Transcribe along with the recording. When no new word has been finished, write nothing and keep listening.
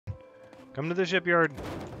Come to the shipyard.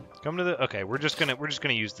 Come to the... Okay, we're just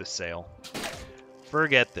gonna use the sail.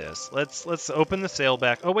 Forget this. Let's open the sail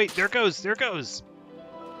back. Oh wait, there it goes. There it goes.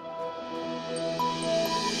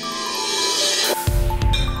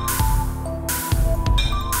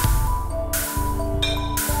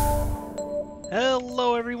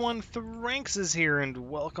 Hello everyone, Thranxes here, and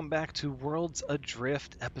welcome back to Worlds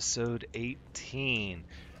Adrift, episode 18.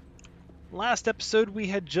 Last episode we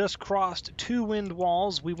had just crossed 2 wind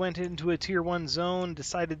walls. We went into a tier 1 zone,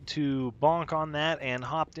 decided to bonk on that, and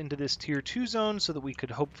hopped into this tier 2 zone so that we could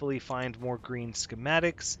hopefully find more green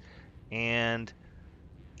schematics and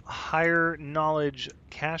higher knowledge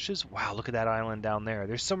caches. Wow, look at that island down there.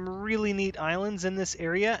 There's some really neat islands in this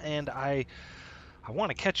area, and I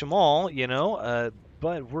want to catch them all, you know,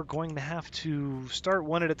 but we're going to have to start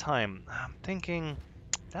one at a time. I'm thinking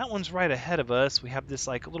that one's right ahead of us. We have this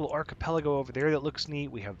like little archipelago over there that looks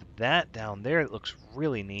neat. We have that down there that looks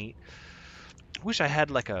really neat. I wish I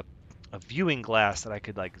had like a viewing glass that I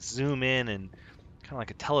could like zoom in and kind of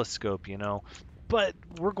like a telescope, you know. But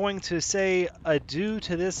we're going to say adieu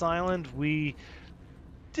to this island. We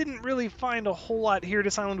didn't really find a whole lot here.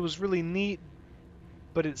 This island was really neat,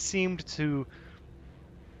 but it seemed to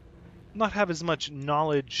not have as much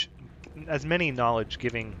knowledge, as many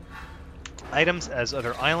knowledge-giving items as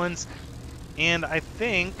other islands, and I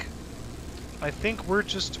think we're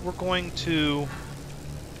going to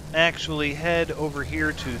actually head over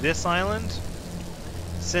here to this island,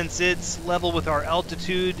 since it's level with our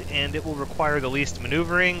altitude and it will require the least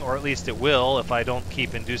maneuvering, or at least it will if I don't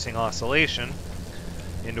keep inducing oscillation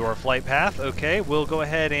into our flight path. Okay, we'll go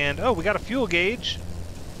ahead and oh, we got a fuel gauge.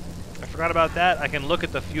 I forgot about that. I can look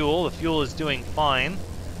at the fuel. The fuel is doing fine.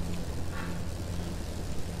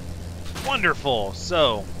 Wonderful.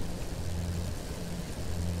 So,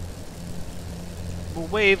 we'll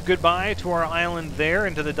wave goodbye to our island there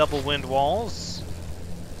into the double wind walls.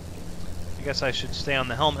 I guess I should stay on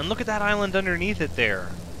the helm. And look at that island underneath it there.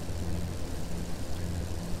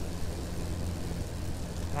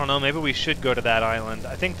 I don't know, maybe we should go to that island.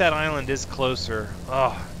 I think that island is closer.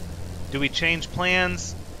 Oh, do we change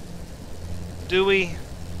plans? Do we?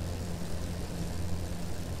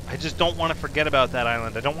 I just don't want to forget about that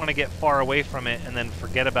island. I don't want to get far away from it and then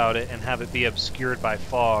forget about it and have it be obscured by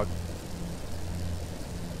fog.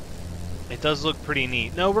 It does look pretty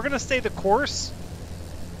neat. No, we're going to stay the course.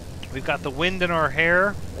 We've got the wind in our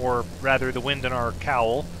hair, or rather the wind in our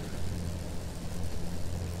cowl.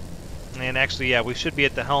 And actually, yeah, we should be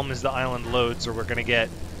at the helm as the island loads, or we're going to get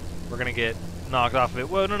knocked off of it.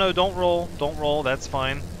 Whoa, no, don't roll. Don't roll. That's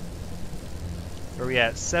fine. Where are we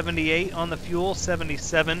at? 78 on the fuel,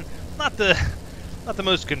 77. Not the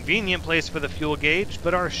most convenient place for the fuel gauge,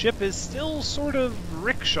 but our ship is still sort of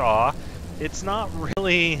rickshaw. It's not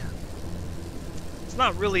really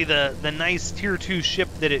the nice tier 2 ship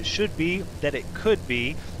that it should be, that it could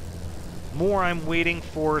be. More, I'm waiting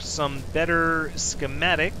for some better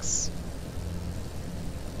schematics.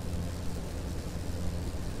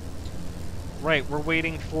 Right, we're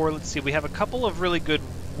waiting for, let's see, we have a couple of really good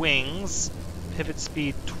wings. Pivot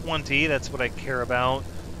speed 20, that's what I care about.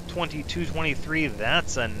 22, 23,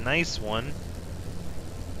 that's a nice one.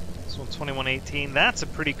 This one's 2118, that's a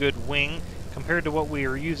pretty good wing compared to what we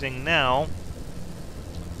are using now.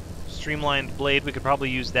 Streamlined blade, we could probably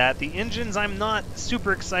use that. The engines, I'm not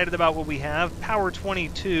super excited about what we have. Power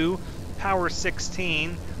 22, power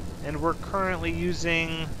 16, and we're currently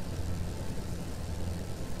using...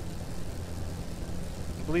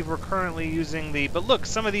 I believe we're currently using the... But look,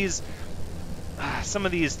 some of these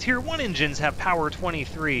tier 1 engines have power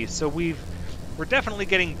 23, so we're definitely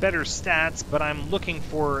getting better stats, but I'm looking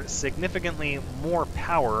for significantly more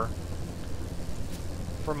power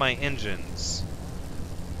for my engines.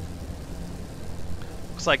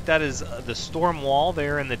 Looks like that is the storm wall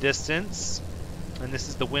there in the distance, and this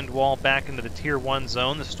is the wind wall back into the tier 1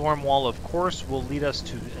 zone. The storm wall, of course, will lead us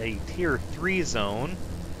to a tier 3 zone,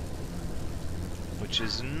 which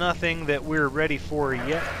is nothing that we're ready for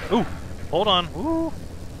yet. Ooh! Hold on. Ooh.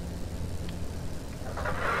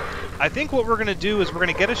 I think what we're going to do is we're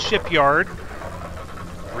going to get a shipyard.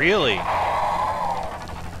 Really?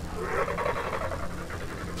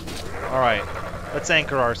 Alright. Let's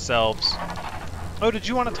anchor ourselves. Oh, did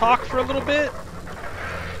you want to talk for a little bit?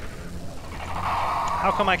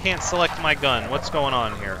 How come I can't select my gun? What's going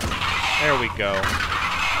on here? There we go.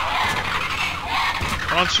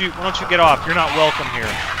 Why don't you get off? You're not welcome here.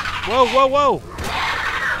 Whoa, whoa, whoa!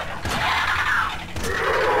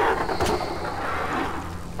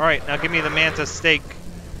 Alright, now give me the mantis steak.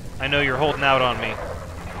 I know you're holding out on me.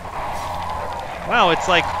 Wow, it's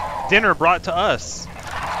like dinner brought to us.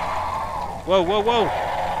 Whoa, whoa, whoa.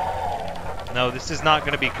 No, this is not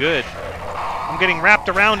going to be good. I'm getting wrapped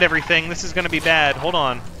around everything. This is going to be bad. Hold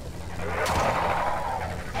on.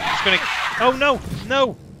 It's going to... Oh, no!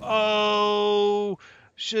 No! Oh!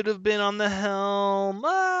 Should have been on the helm.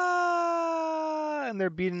 Ah! And they're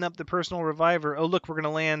beating up the personal reviver. Oh, look, we're going to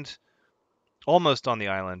land almost on the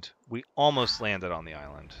island. We almost landed on the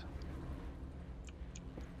island.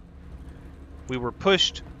 We were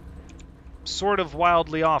pushed sort of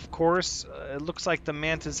wildly off course. It looks like the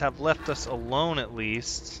mantas have left us alone, at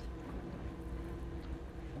least.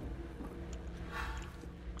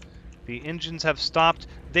 The engines have stopped.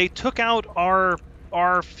 They took out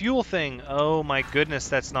our fuel thing. Oh my goodness,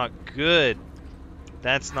 that's not good.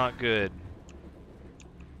 That's not good.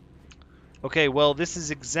 Okay, well, this is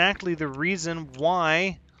exactly the reason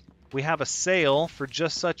why we have a sail for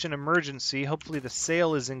just such an emergency. Hopefully the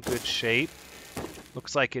sail is in good shape.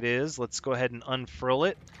 Looks like it is. Let's go ahead and unfurl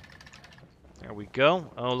it. There we go.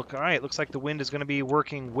 Oh, look, all right. Looks like the wind is going to be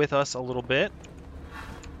working with us a little bit.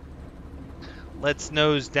 Let's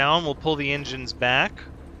nose down. We'll pull the engines back.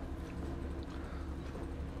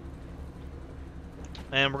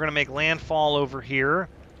 And we're going to make landfall over here.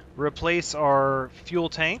 Replace our fuel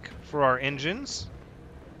tank for our engines.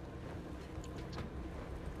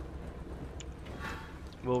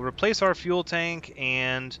 We'll replace our fuel tank,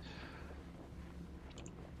 and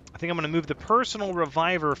I think I'm going to move the personal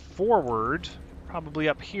reviver forward, probably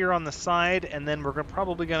up here on the side, and then we're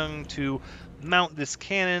probably going to mount this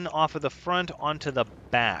cannon off of the front onto the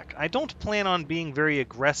back. I don't plan on being very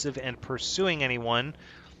aggressive and pursuing anyone.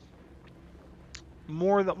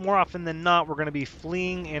 More often than not, we're going to be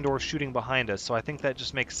fleeing and or shooting behind us, so I think that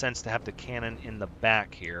just makes sense to have the cannon in the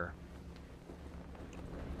back here.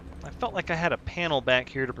 I felt like I had a panel back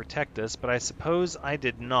here to protect us, but I suppose I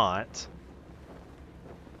did not.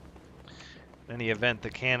 In any event,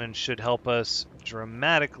 the cannon should help us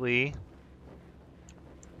dramatically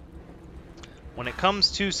when it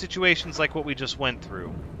comes to situations like what we just went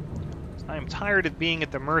through. I am tired of being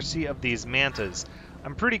at the mercy of these mantas.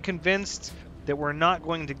 I'm pretty convinced that we're not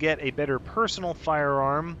going to get a better personal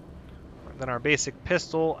firearm than our basic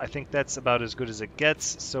pistol. I think that's about as good as it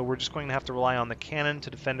gets, so we're just going to have to rely on the cannon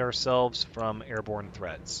to defend ourselves from airborne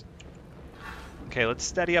threats. Okay, let's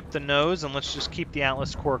steady up the nose, and let's just keep the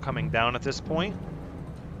Atlas core coming down at this point.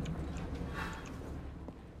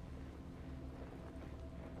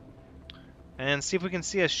 And see if we can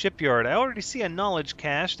see a shipyard. I already see a knowledge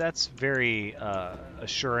cache. That's very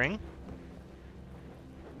assuring.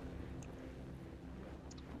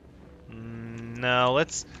 No,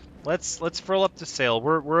 let's furl up the sail.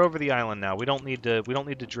 We're over the island now. We don't need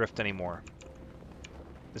to drift anymore.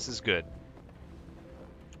 This is good.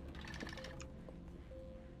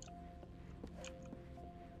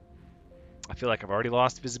 I feel like I've already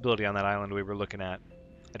lost visibility on that island we were looking at.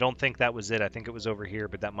 I don't think that was it. I think it was over here,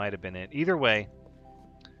 but that might have been it. Either way,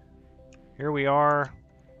 here we are.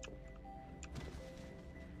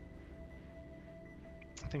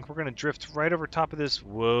 I think we're going to drift right over top of this.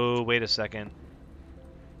 Whoa, wait a second.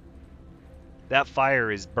 That fire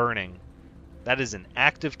is burning. That is an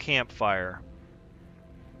active campfire.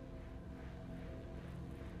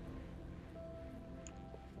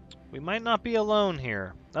 We might not be alone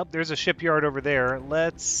here. Oh, there's a shipyard over there.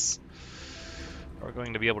 Are we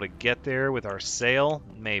going to be able to get there with our sail?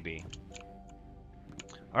 Maybe.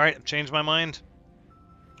 Alright, I've changed my mind.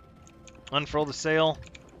 Unfurl the sail.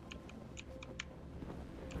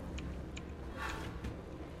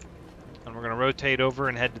 And we're going to rotate over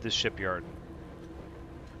and head to the shipyard.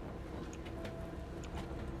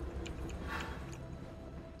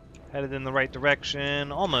 Headed in the right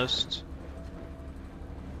direction, almost.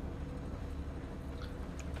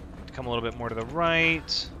 Come a little bit more to the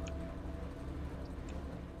right.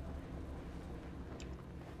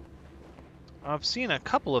 I've seen a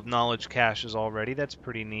couple of knowledge caches already. That's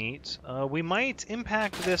pretty neat. We might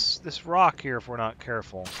impact this rock here if we're not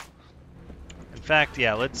careful. In fact,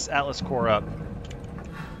 yeah, let's Atlas core up.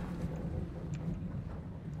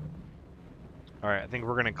 Alright, I think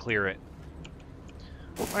we're going to clear it.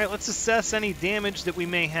 Alright, let's assess any damage that we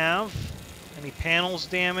may have. Any panels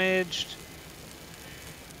damaged.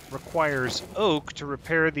 Requires oak to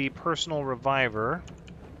repair the personal reviver.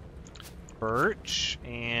 Birch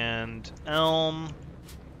and elm.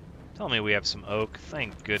 Tell me we have some oak.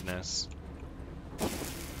 Thank goodness.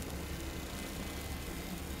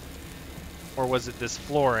 Or was it this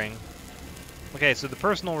flooring? Okay, so the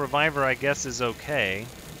personal reviver, I guess, is okay.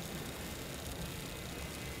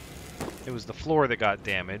 It was the floor that got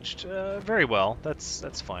damaged. Very well.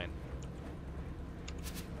 That's fine.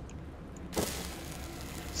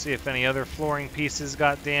 See if any other flooring pieces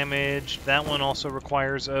got damaged. That one also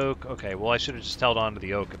requires oak. Okay, well I should have just held on to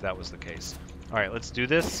the oak if that was the case. Alright, let's do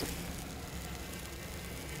this.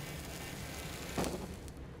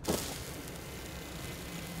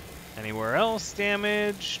 Anywhere else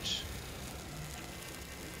damaged?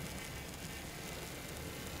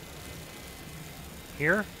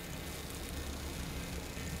 Here?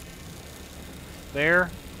 There?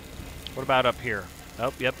 What about up here?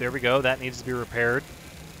 Oh, yep, there we go. That needs to be repaired.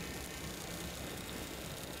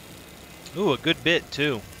 Ooh, a good bit,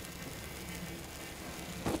 too.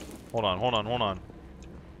 Hold on, hold on, hold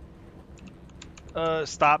on.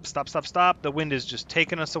 Stop, stop, stop, stop. The wind is just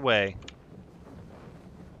taking us away.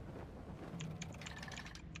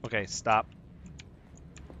 Okay, stop.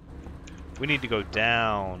 We need to go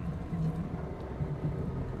down.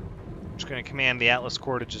 I'm just going to command the Atlas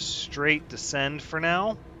Core to just straight descend for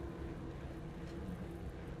now.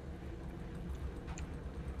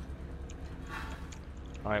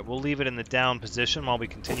 Alright, we'll leave it in the down position while we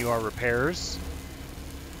continue our repairs.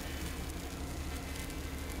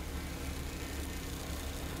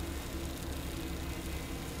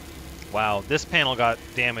 Wow, this panel got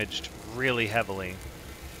damaged really heavily.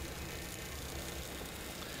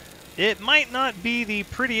 It might not be the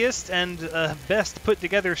prettiest and best put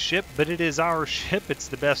together ship, but it is our ship. It's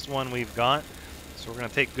the best one we've got. So we're going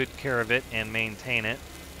to take good care of it and maintain it.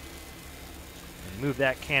 And move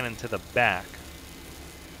that cannon to the back.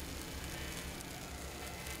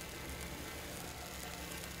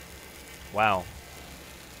 Wow.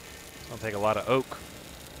 It's going to take a lot of oak.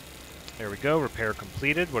 There we go. Repair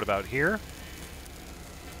completed. What about here?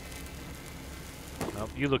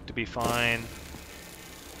 Nope, you look to be fine.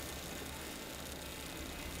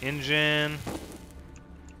 Engine.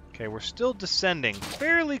 Okay, we're still descending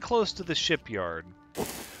fairly close to the shipyard.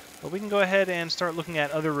 But we can go ahead and start looking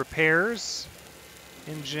at other repairs.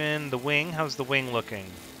 Engine, the wing. How's the wing looking?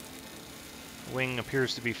 The wing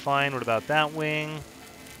appears to be fine. What about that wing?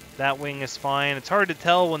 That wing is fine. It's hard to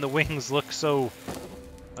tell when the wings look so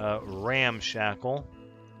ramshackle.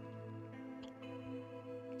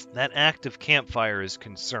 That active campfire is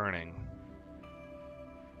concerning.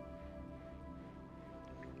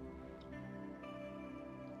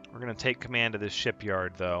 We're going to take command of this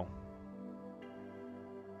shipyard, though.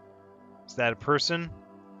 Is that a person?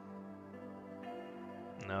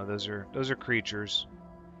 No, those are creatures.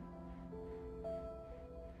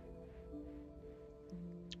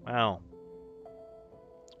 Wow.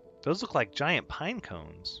 Those look like giant pine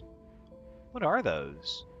cones. What are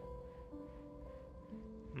those?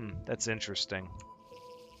 That's interesting.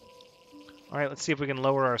 Alright, let's see if we can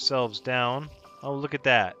lower ourselves down. Oh, look at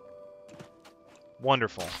that.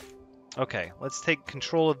 Wonderful. Okay, let's take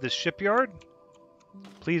control of this shipyard.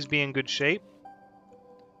 Please be in good shape.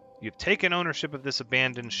 You've taken ownership of this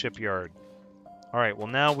abandoned shipyard. Alright, well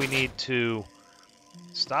now we need to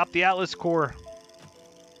stop the Atlas Core.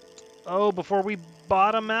 Oh, before we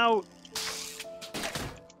bottom out.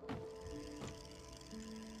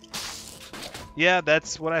 Yeah,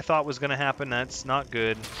 that's what I thought was going to happen. That's not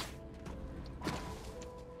good.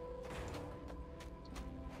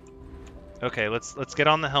 Okay, let's get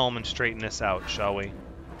on the helm and straighten this out, shall we?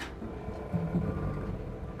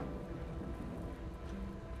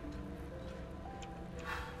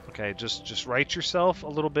 Okay, just right yourself a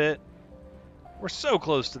little bit. We're so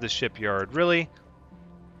close to the shipyard. Really?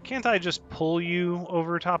 Can't I just pull you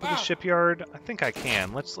over top of the shipyard? I think I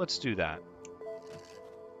can. Let's do that.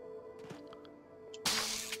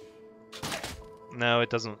 No, it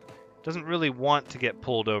doesn't really want to get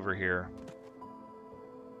pulled over here.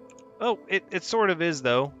 Oh, it sort of is,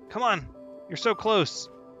 though. Come on. You're so close.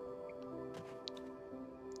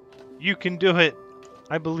 You can do it.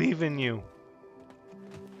 I believe in you.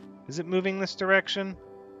 Is it moving this direction?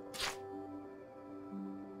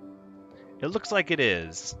 It looks like it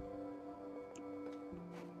is.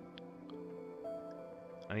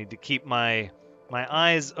 I need to keep my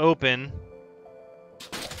eyes open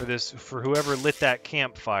for whoever lit that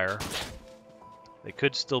campfire. They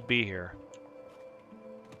could still be here.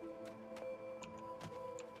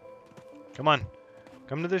 Come on.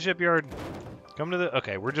 Come to the shipyard. Come to the...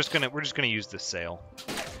 Okay, we're just gonna use this sail.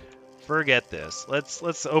 Forget this.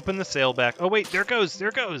 Let's open the sail back. Oh wait, there it goes. There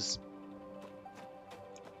it goes.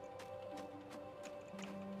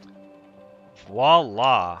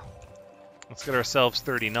 Voila. Let's get ourselves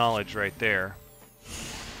 30 knowledge right there.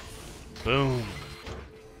 Boom.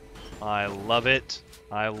 I love it.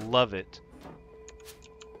 I love it.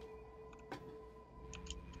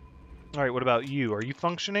 Alright, what about you? Are you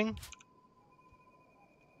functioning?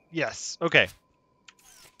 Yes. Okay.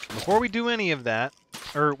 Before we do any of that...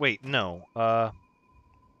 Or, wait, no.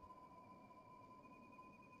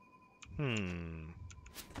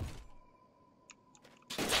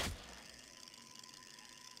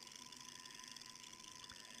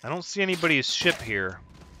 I don't see anybody's ship here.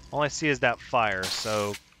 All I see is that fire,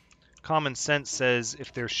 so common sense says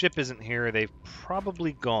if their ship isn't here, they've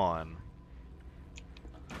probably gone.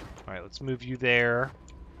 Alright, let's move you there.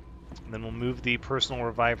 And then we'll move the personal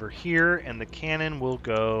reviver here, and the cannon will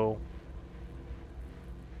go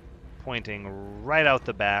pointing right out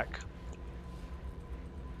the back.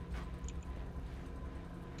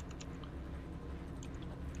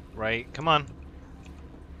 Right, come on.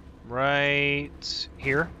 Right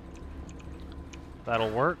here.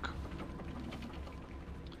 That'll work.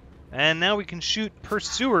 And now we can shoot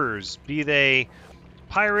pursuers, be they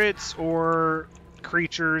pirates or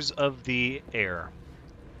creatures of the air.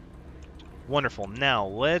 Wonderful. Now,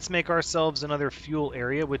 let's make ourselves another fuel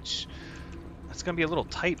area, which that's going to be a little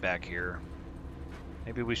tight back here.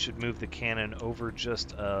 Maybe we should move the cannon over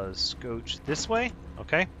just a scotch this way.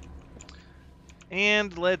 Okay.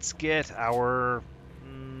 And let's get our...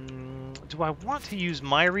 do I want to use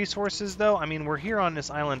my resources, though? I mean, we're here on this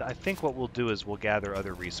island. I think what we'll do is we'll gather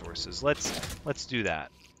other resources. Let's do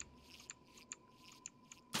that.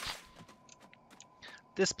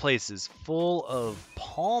 This place is full of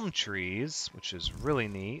palm trees, which is really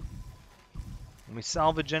neat. Can we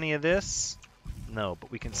salvage any of this? No,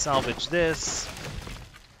 but we can salvage this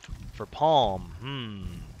for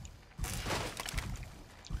palm.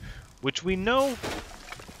 Which we know...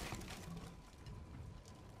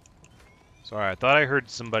 Sorry, I thought I heard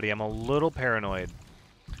somebody. I'm a little paranoid.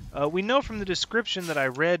 We know from the description that I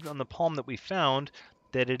read on the palm that we found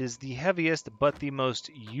that it is the heaviest but the most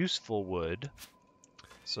useful wood.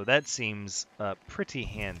 So that seems pretty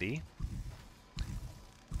handy.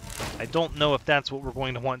 I don't know if that's what we're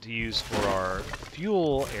going to want to use for our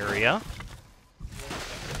fuel area.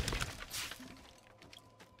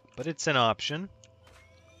 But it's an option.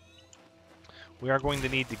 We are going to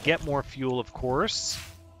need to get more fuel, of course.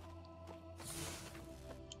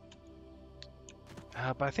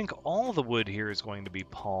 But I think all the wood here is going to be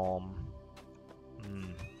palm.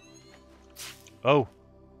 Oh.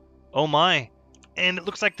 Oh my. And it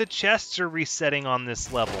looks like the chests are resetting on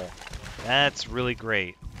this level. That's really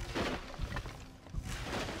great.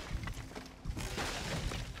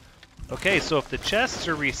 Okay, so if the chests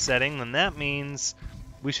are resetting, then that means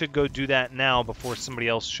we should go do that now before somebody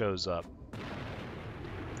else shows up.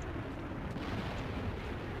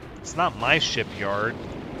 It's not my shipyard.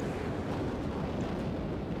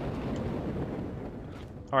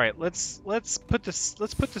 All right, let's put the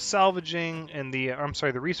salvaging and the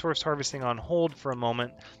resource harvesting on hold for a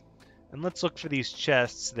moment, and let's look for these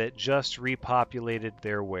chests that just repopulated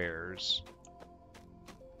their wares.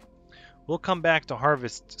 We'll come back to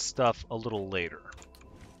harvest stuff a little later.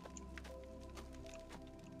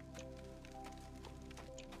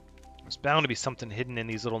 There's bound to be something hidden in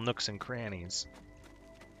these little nooks and crannies.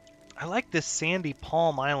 I like this sandy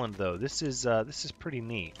palm island though. This is pretty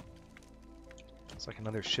neat. It's like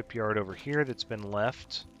another shipyard over here that's been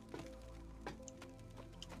left.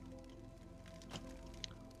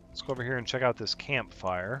 Let's go over here and check out this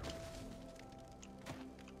campfire.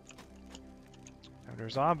 And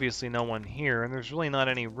there's obviously no one here, and there's really not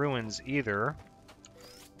any ruins either.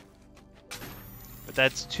 But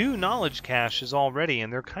that's 2 knowledge caches already,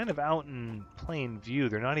 and they're kind of out in plain view.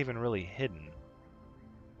 They're not even really hidden.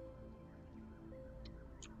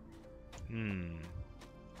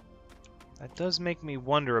 That does make me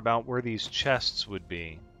wonder about where these chests would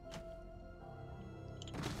be.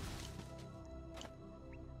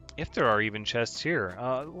 If there are even chests here.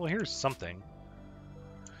 Well, here's something.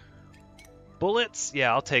 Bullets?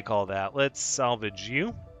 Yeah, I'll take all that. Let's salvage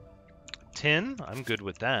you. Tin? I'm good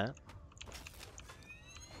with that.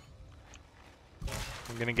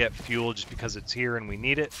 I'm gonna get fuel just because it's here and we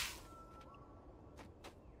need it.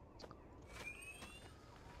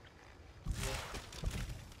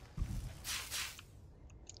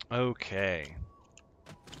 Okay.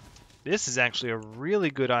 This is actually a really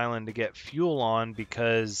good island to get fuel on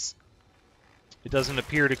because it doesn't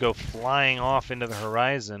appear to go flying off into the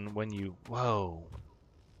horizon when you... Whoa.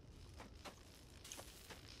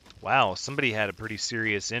 Wow, somebody had a pretty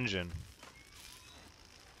serious engine.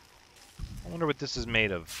 I wonder what this is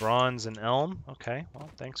made of. Bronze and elm? Okay, well,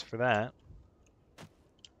 thanks for that.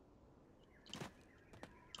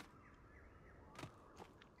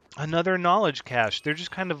 Another knowledge cache. They're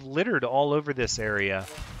just kind of littered all over this area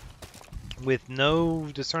with no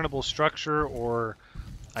discernible structure or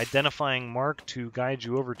identifying mark to guide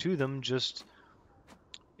you over to them.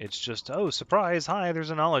 It's just, oh, surprise, hi, there's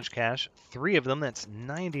a knowledge cache. 3 of them, that's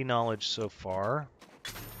 90 knowledge so far.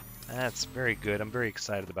 That's very good. I'm very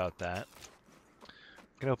excited about that.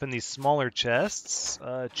 We can open these smaller chests.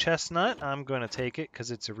 Chestnut, I'm going to take it because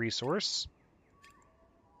it's a resource.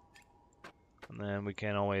 And then we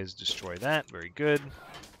can always destroy that. Very good.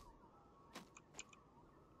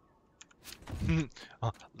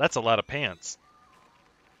 Oh, that's a lot of pants.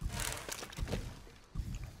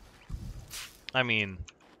 I mean,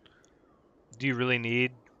 do you really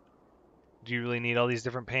need all these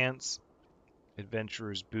different pants?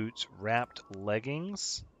 Adventurer's boots, wrapped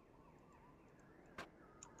leggings.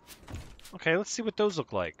 Okay, let's see what those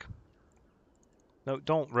look like. No,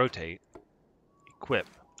 don't rotate. Equip.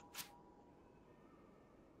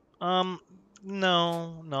 No,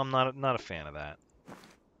 I'm not a fan of that.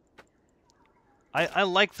 I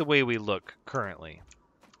like the way we look currently.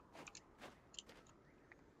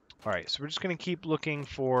 All right, so we're just gonna keep looking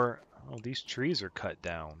for. Oh, these trees are cut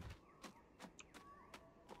down.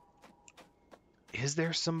 Is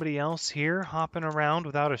there somebody else here hopping around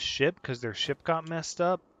without a ship because their ship got messed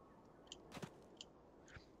up?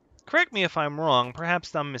 Correct me if I'm wrong,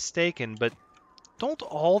 perhaps I'm mistaken, but don't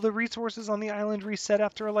all the resources on the island reset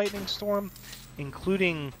after a lightning storm,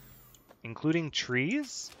 including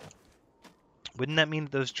trees? Wouldn't that mean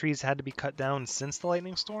that those trees had to be cut down since the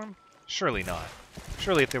lightning storm? Surely not.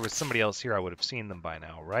 Surely if there was somebody else here, I would have seen them by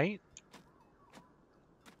now, right?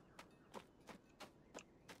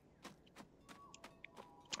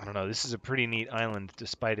 I don't know, this is a pretty neat island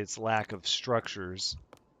despite its lack of structures.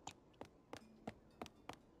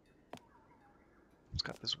 It's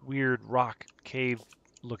got this weird rock cave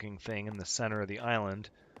looking thing in the center of the island.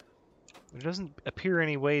 There doesn't appear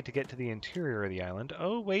any way to get to the interior of the island.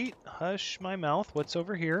 Oh, wait, hush my mouth. What's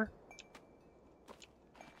over here?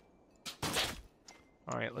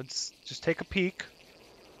 Alright, let's just take a peek.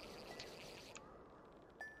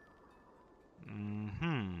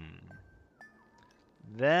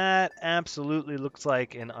 That absolutely looks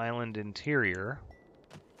like an island interior.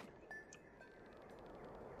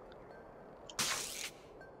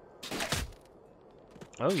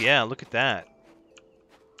 Oh yeah, look at that.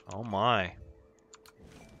 Oh my.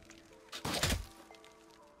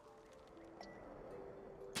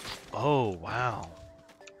 Oh, wow.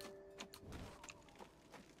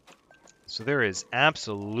 So there is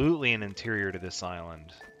absolutely an interior to this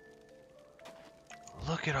island.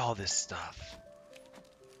 Look at all this stuff.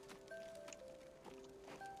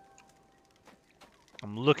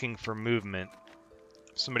 I'm looking for movement.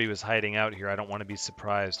 If somebody was hiding out here, I don't want to be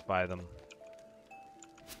surprised by them.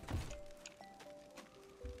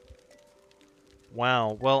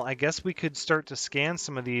 Wow, well, I guess we could start to scan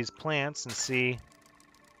some of these plants and see...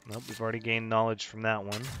 Nope, we've already gained knowledge from that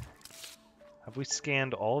one. Have we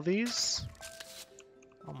scanned all of these?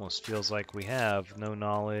 Almost feels like we have. No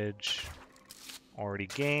knowledge. Already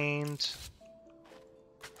gained.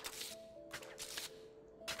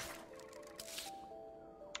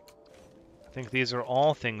 I think these are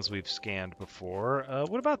all things we've scanned before.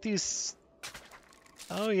 What about these?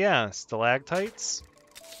 Oh yeah, stalactites.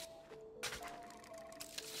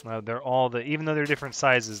 They're all even though they're different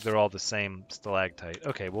sizes, they're all the same stalactite.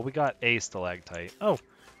 Okay, well we got a stalactite. Oh,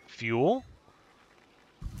 fuel?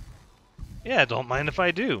 Yeah, don't mind if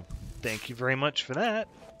I do. Thank you very much for that.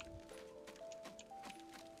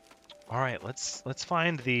 All right, let's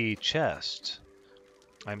find the chest.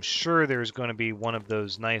 I'm sure there's going to be one of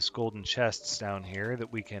those nice golden chests down here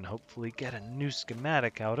that we can hopefully get a new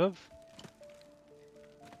schematic out of.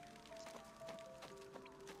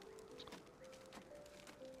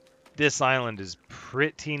 This island is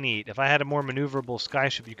pretty neat. If I had a more maneuverable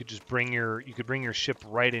skyship, you could just bring your ship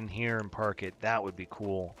right in here and park it. That would be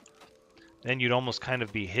cool. Then you'd almost kind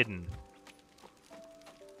of be hidden.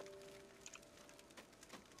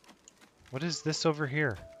 What is this over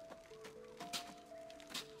here?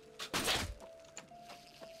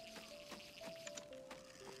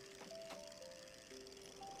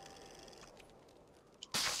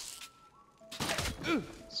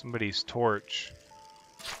 Somebody's torch.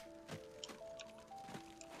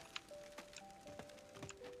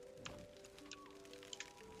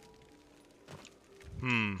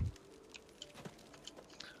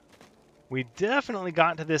 We definitely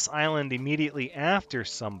got to this island immediately after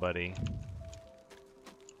somebody.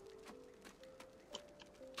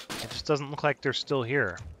 It just doesn't look like they're still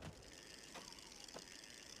here.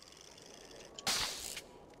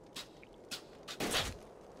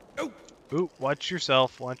 Oh! Ooh, watch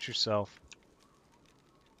yourself, watch yourself.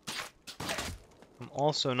 I'm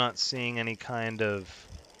also not seeing any kind of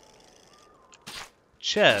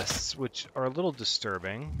chests, which are a little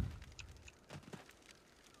disturbing.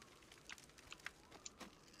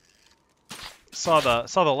 saw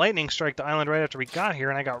the lightning strike the island right after we got here,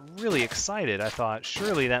 and I got really excited. I thought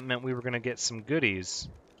surely that meant we were going to get some goodies.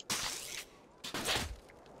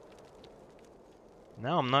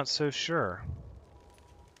 Now I'm not so sure.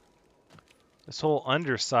 This whole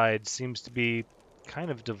underside seems to be kind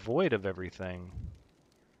of devoid of everything.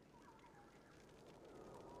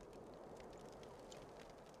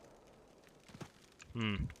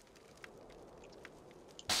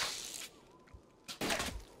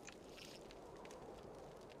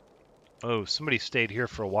 Oh, somebody stayed here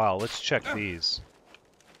for a while. Let's check these.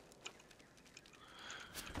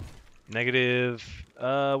 Negative.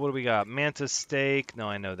 What do we got? Mantis steak. No,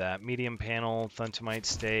 I know that. Medium panel. Thuntomite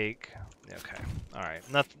steak. Okay. All right.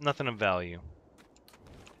 Nothing of value.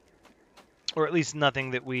 Or at least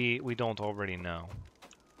nothing that we don't already know.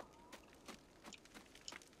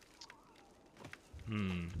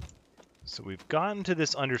 So we've gotten to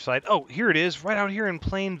this underside. Oh, here it is, right out here in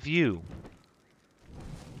plain view.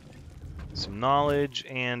 Some knowledge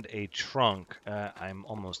and a trunk. I'm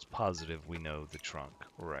almost positive we know the trunk.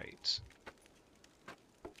 Right.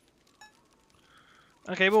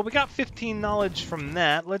 Okay, well, we got 15 knowledge from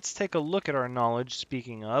that. Let's take a look at our knowledge,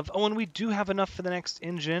 speaking of. Oh, and we do have enough for the next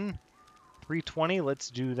engine. 320, let's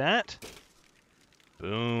do that.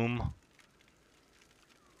 Boom.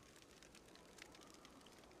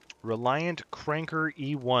 Reliant Cranker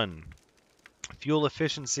E1. Fuel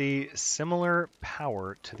efficiency, similar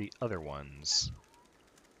power to the other ones.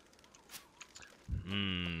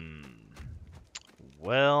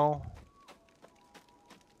 Well,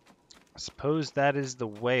 I suppose that is the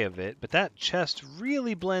way of it, but that chest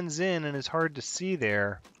really blends in and is hard to see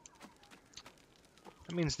there.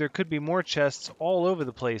 That means there could be more chests all over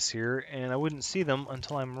the place here, and I wouldn't see them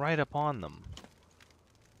until I'm right up on them.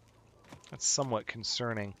 That's somewhat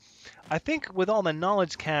concerning. I think with all the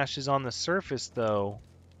knowledge caches on the surface, though,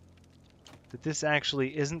 that this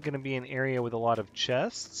actually isn't going to be an area with a lot of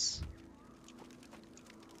chests.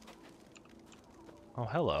 Oh,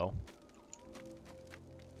 hello.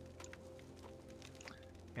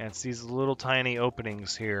 And it's these little tiny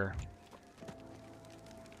openings here.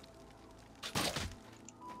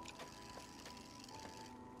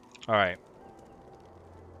 All right.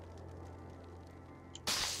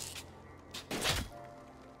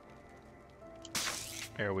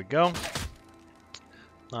 There we go.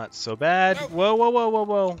 Not so bad. Whoa, whoa, whoa,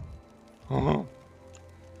 whoa, whoa.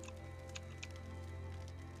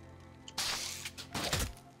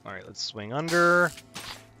 Alright, let's swing under.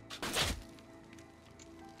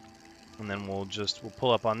 And then we'll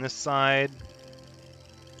pull up on this side.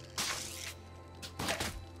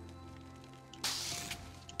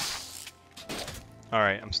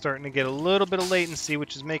 Alright, I'm starting to get a little bit of latency,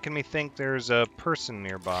 which is making me think there's a person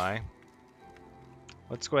nearby.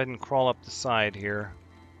 Let's go ahead and crawl up the side here.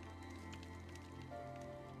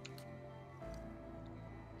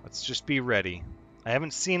 Let's just be ready. I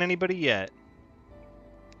haven't seen anybody yet,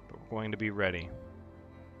 but we're going to be ready.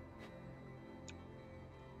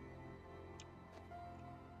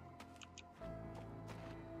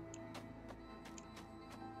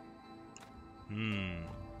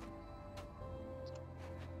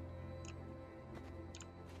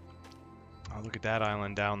 Oh, look at that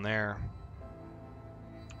island down there.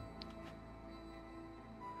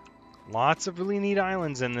 Lots of really neat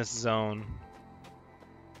islands in this zone.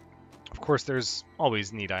 Of course, there's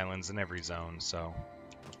always neat islands in every zone, so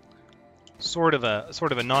sort of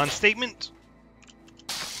a non-statement.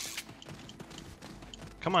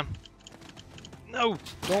 Come on. No,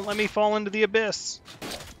 don't let me fall into the abyss.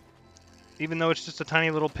 Even though it's just a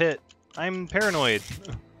tiny little pit. I'm paranoid.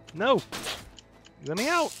 No. Let me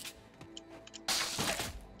out.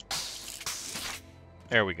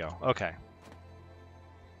 There we go. Okay.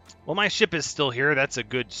 Well, my ship is still here. That's a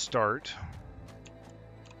good start.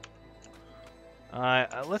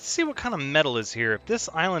 Let's see what kind of metal is here. If this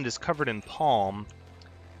island is covered in palm,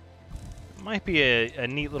 it might be a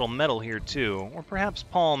neat little metal here too. Or perhaps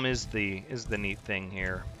palm is the neat thing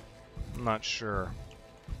here. I'm not sure.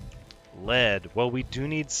 Lead. Well, we do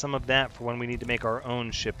need some of that for when we need to make our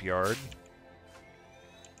own shipyard.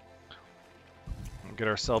 We'll get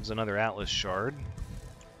ourselves another Atlas shard.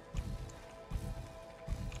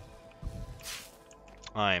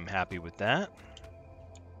 I'm happy with that.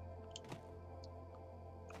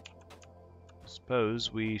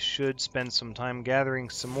 Suppose we should spend some time gathering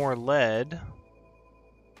some more lead.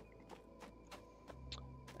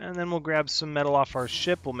 And then we'll grab some metal off our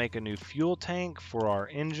ship. We'll make a new fuel tank for our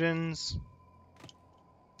engines.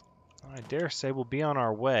 I dare say we'll be on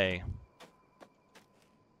our way.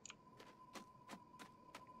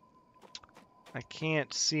 I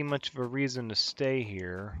can't see much of a reason to stay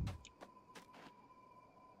here.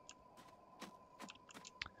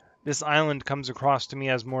 This island comes across to me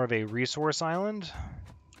as more of a resource island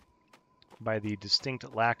by the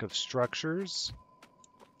distinct lack of structures.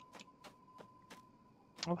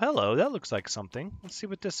 Oh, hello. That looks like something. Let's see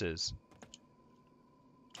what this is.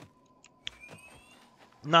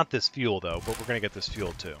 Not this fuel, though, but we're going to get this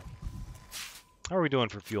fuel, too. How are we doing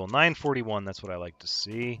for fuel? 941, that's what I like to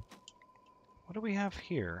see. What do we have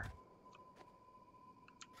here?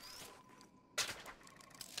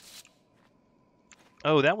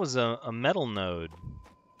 Oh, that was a metal node.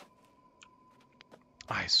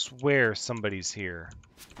 I swear somebody's here.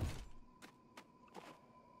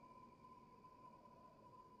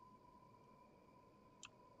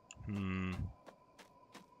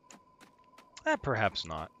 Perhaps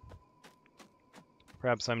not.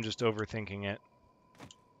 Perhaps I'm just overthinking it.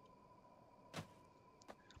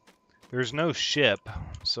 There's no ship,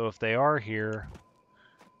 so if they are here...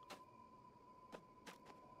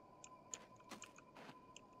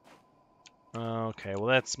 Okay, well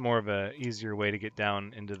that's more of a easier way to get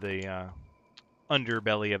down into the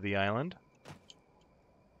underbelly of the island.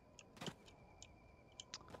 I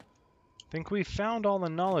think we found all the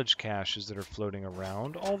knowledge caches that are floating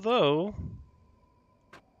around, although...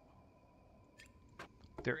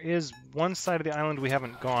 there is one side of the island we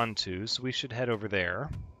haven't gone to, so we should head over there.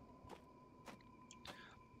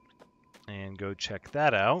 And go check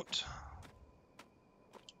that out.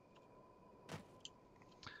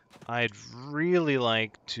 I'd really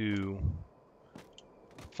like to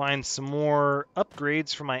find some more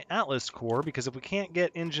upgrades for my Atlas core, because if we can't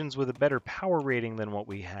get engines with a better power rating than what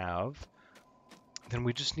we have, then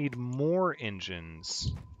we just need more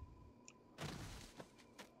engines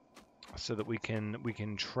so that we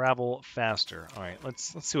can travel faster. All right,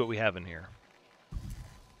 let's see what we have in here.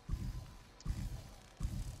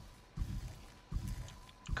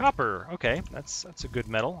 Copper. Okay, that's a good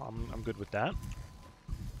metal. I'm good with that.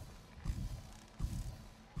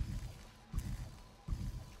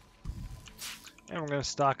 And we're going to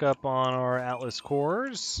stock up on our Atlas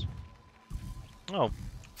cores. Oh,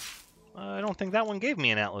 I don't think that one gave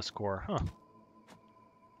me an Atlas core, huh?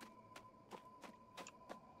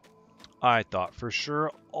 I thought for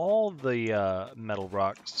sure all the metal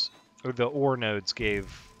rocks, or the ore nodes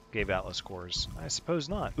gave Atlas cores. I suppose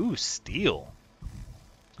not. Ooh, steel.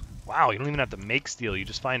 Wow, you don't even have to make steel. You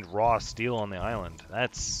just find raw steel on the island.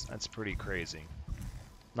 That's pretty crazy.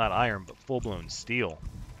 Not iron, but full-blown steel.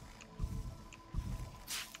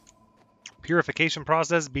 Purification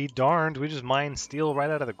process be darned. We just mine steel right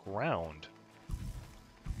out of the ground.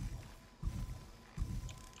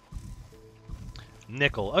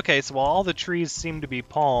 Nickel. Okay, so while all the trees seem to be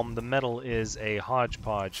palm, the metal is a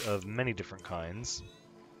hodgepodge of many different kinds.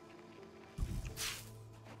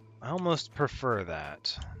 I almost prefer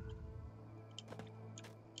that.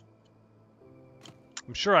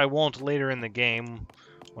 I'm sure I won't later in the game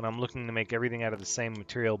when I'm looking to make everything out of the same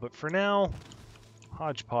material, but for now,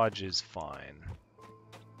 hodgepodge is fine.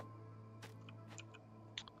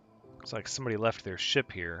 Looks like somebody left their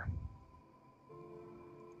ship here.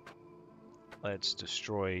 Let's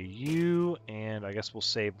destroy you, and I guess we'll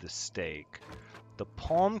save the steak. The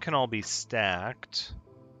palm can all be stacked.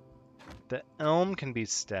 The elm can be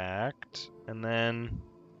stacked, and then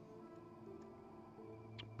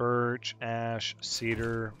birch, ash,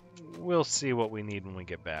 cedar. We'll see what we need when we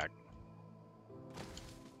get back.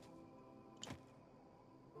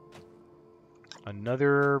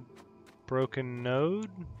 Another broken node?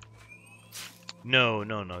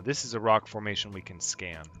 No. This is a rock formation we can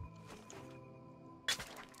scan.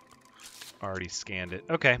 Already scanned it.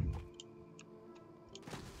 Okay.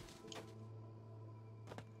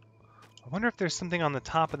 I wonder if there's something on the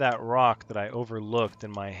top of that rock that I overlooked in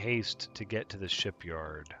my haste to get to the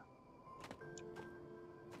shipyard.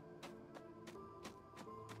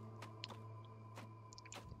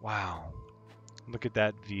 Wow. Look at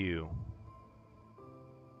that view.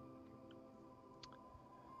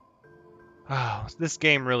 Oh, this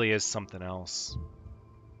game really is something else.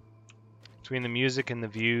 Between the music and the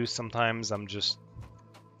view, sometimes I'm just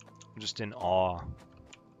in awe.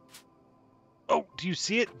 Oh, do you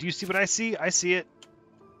see it? Do you see what I see? I see it.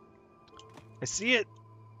 I see it.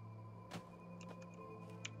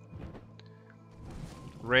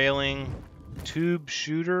 Railing, tube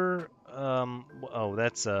shooter. Oh,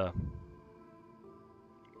 that's a...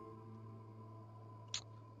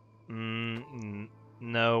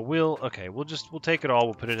 no, we'll take it all.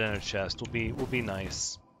 We'll put it in a chest. We'll be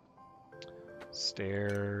nice.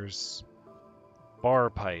 Stairs. Bar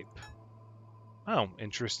pipe. Oh,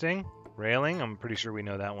 interesting. Railing. I'm pretty sure we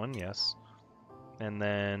know that one. Yes. And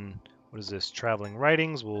then what is this? Traveling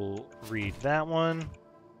writings. We'll read that one.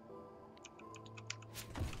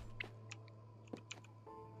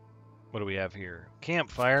 What do we have here?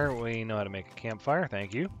 Campfire. We know how to make a campfire.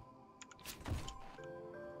 Thank you.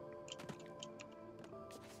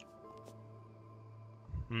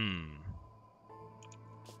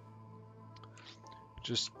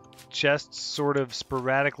 Just chests sort of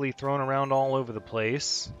sporadically thrown around all over the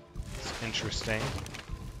place. It's interesting.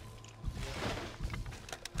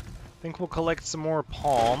 I think we'll collect some more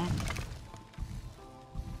palm.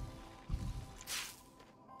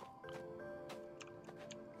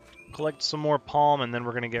 Collect some more palm, and then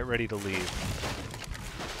we're going to get ready to leave.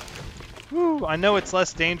 Woo! I know it's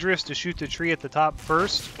less dangerous to shoot the tree at the top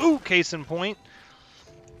first. Ooh, case in point.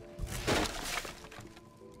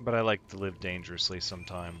 But I like to live dangerously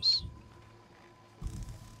sometimes.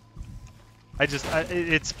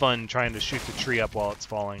 It's fun trying to shoot the tree up while it's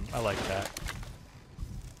falling. I like that.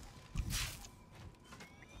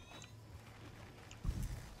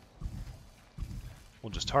 We'll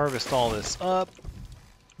just harvest all this up.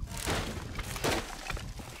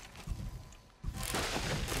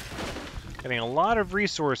 Getting a lot of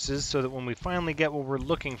resources so that when we finally get what we're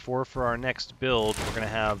looking for our next build, we're going to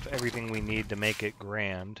have everything we need to make it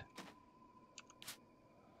grand.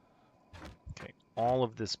 Okay, all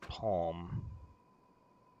of this palm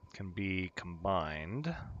can be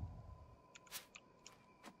combined.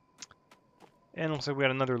 And it looks like we got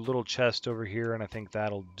another little chest over here, and I think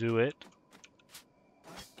that'll do it.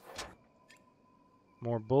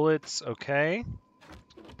 More bullets, okay.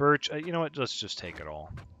 Birch, you know what, let's just take it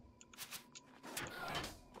all.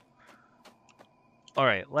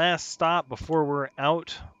 Alright, last stop before we're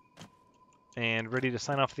out and ready to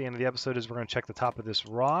sign off at the end of the episode is we're going to check the top of this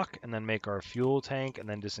rock and then make our fuel tank and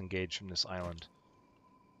then disengage from this island.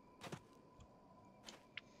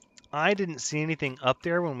 I didn't see anything up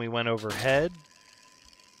there when we went overhead,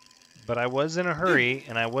 but I was in a hurry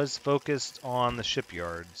and I was focused on the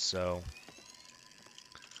shipyard, so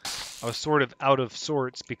I was sort of out of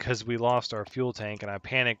sorts because we lost our fuel tank and I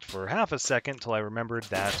panicked for half a second until I remembered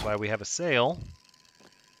that's why we have a sail.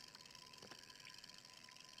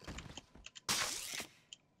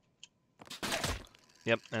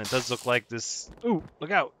 Yep, and it does look like this... Ooh, look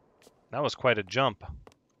out! That was quite a jump.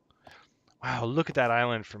 Wow, look at that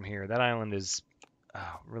island from here. That island is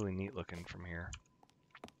really neat looking from here.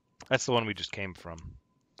 That's the one we just came from.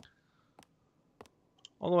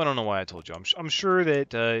 Although I don't know why I told you. I'm sure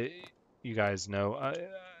that you guys know.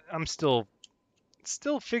 I'm still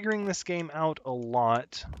figuring this game out a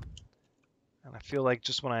lot. And I feel like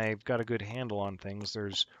just when I've got a good handle on things,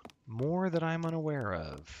 there's more that I'm unaware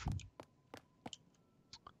of.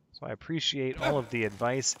 So I appreciate all of the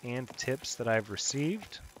advice and tips that I've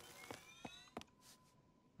received.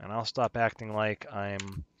 And I'll stop acting like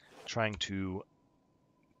I'm trying to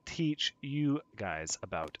teach you guys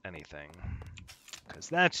about anything. Because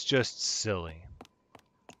that's just silly.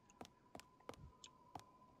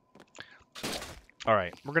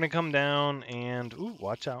 Alright, we're going to come down and... Ooh,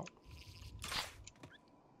 watch out.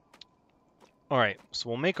 Alright, so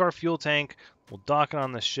we'll make our fuel tank. We'll dock it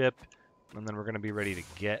on the ship. And then we're going to be ready to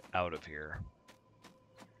get out of here.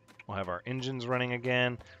 We'll have our engines running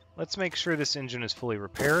again. Let's make sure this engine is fully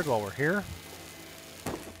repaired while we're here.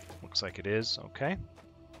 Looks like it is. Okay.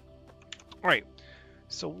 Alright.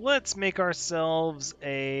 So let's make ourselves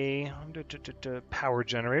a power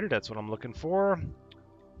generator. That's what I'm looking for.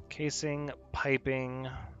 Casing, piping.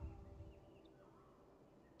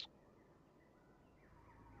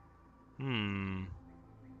 I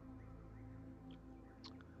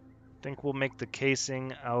think we'll make the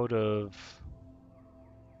casing out of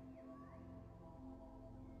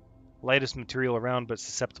lightest material around but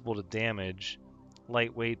susceptible to damage.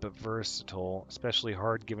 Lightweight but versatile, especially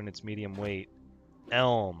hard given its medium weight.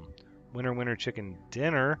 Elm. Winter, winter chicken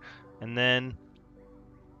dinner. And then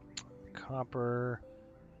copper.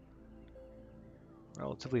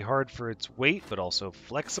 Relatively hard for its weight but also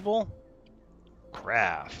flexible.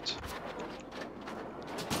 Craft.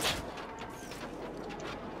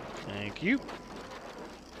 Thank you.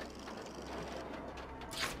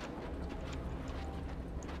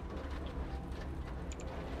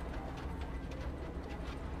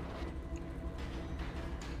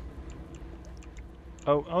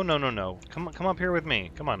 Oh no. Come up here with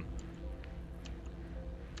me. Come on.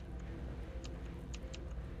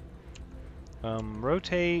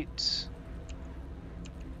 Rotate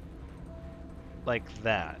like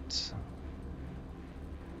that.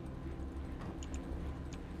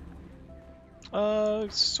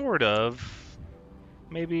 Sort of.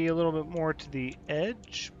 Maybe a little bit more to the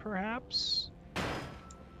edge, perhaps?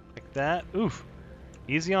 Like that. Oof.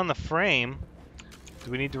 Easy on the frame.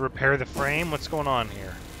 Do we need to repair the frame? What's going on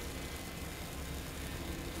here?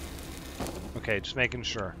 Okay, just making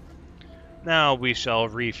sure. Now we shall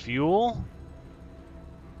refuel.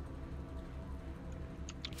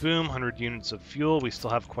 Boom, 100 units of fuel. We still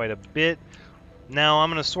have quite a bit. Now I'm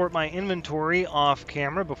going to sort my inventory off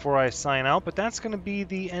camera before I sign out, but that's going to be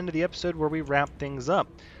the end of the episode where we wrap things up.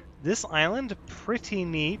 This island, pretty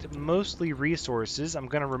neat, mostly resources. I'm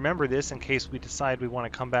going to remember this in case we decide we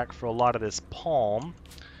want to come back for a lot of this palm.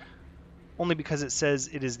 Only because it says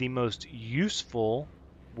it is the most useful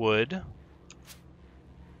wood.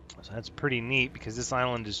 So that's pretty neat because this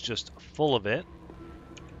island is just full of it.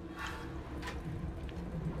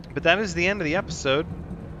 But that is the end of the episode.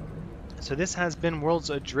 So this has been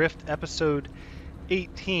Worlds Adrift episode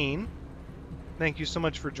 18. Thank you so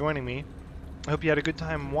much for joining me. I hope you had a good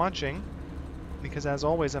time watching, because as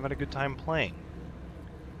always, I've had a good time playing.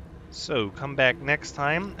 So come back next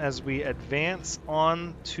time as we advance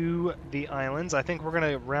on to the islands. I think we're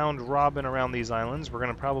going to round robin around these islands. We're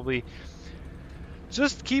going to probably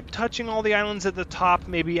just keep touching all the islands at the top,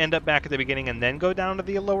 maybe end up back at the beginning and then go down to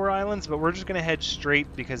the lower islands, but we're just going to head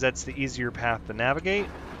straight because that's the easier path to navigate.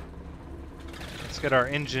 Let's get our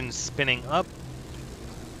engine spinning up.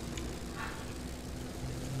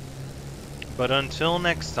 But until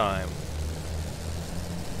next time,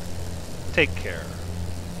 take care.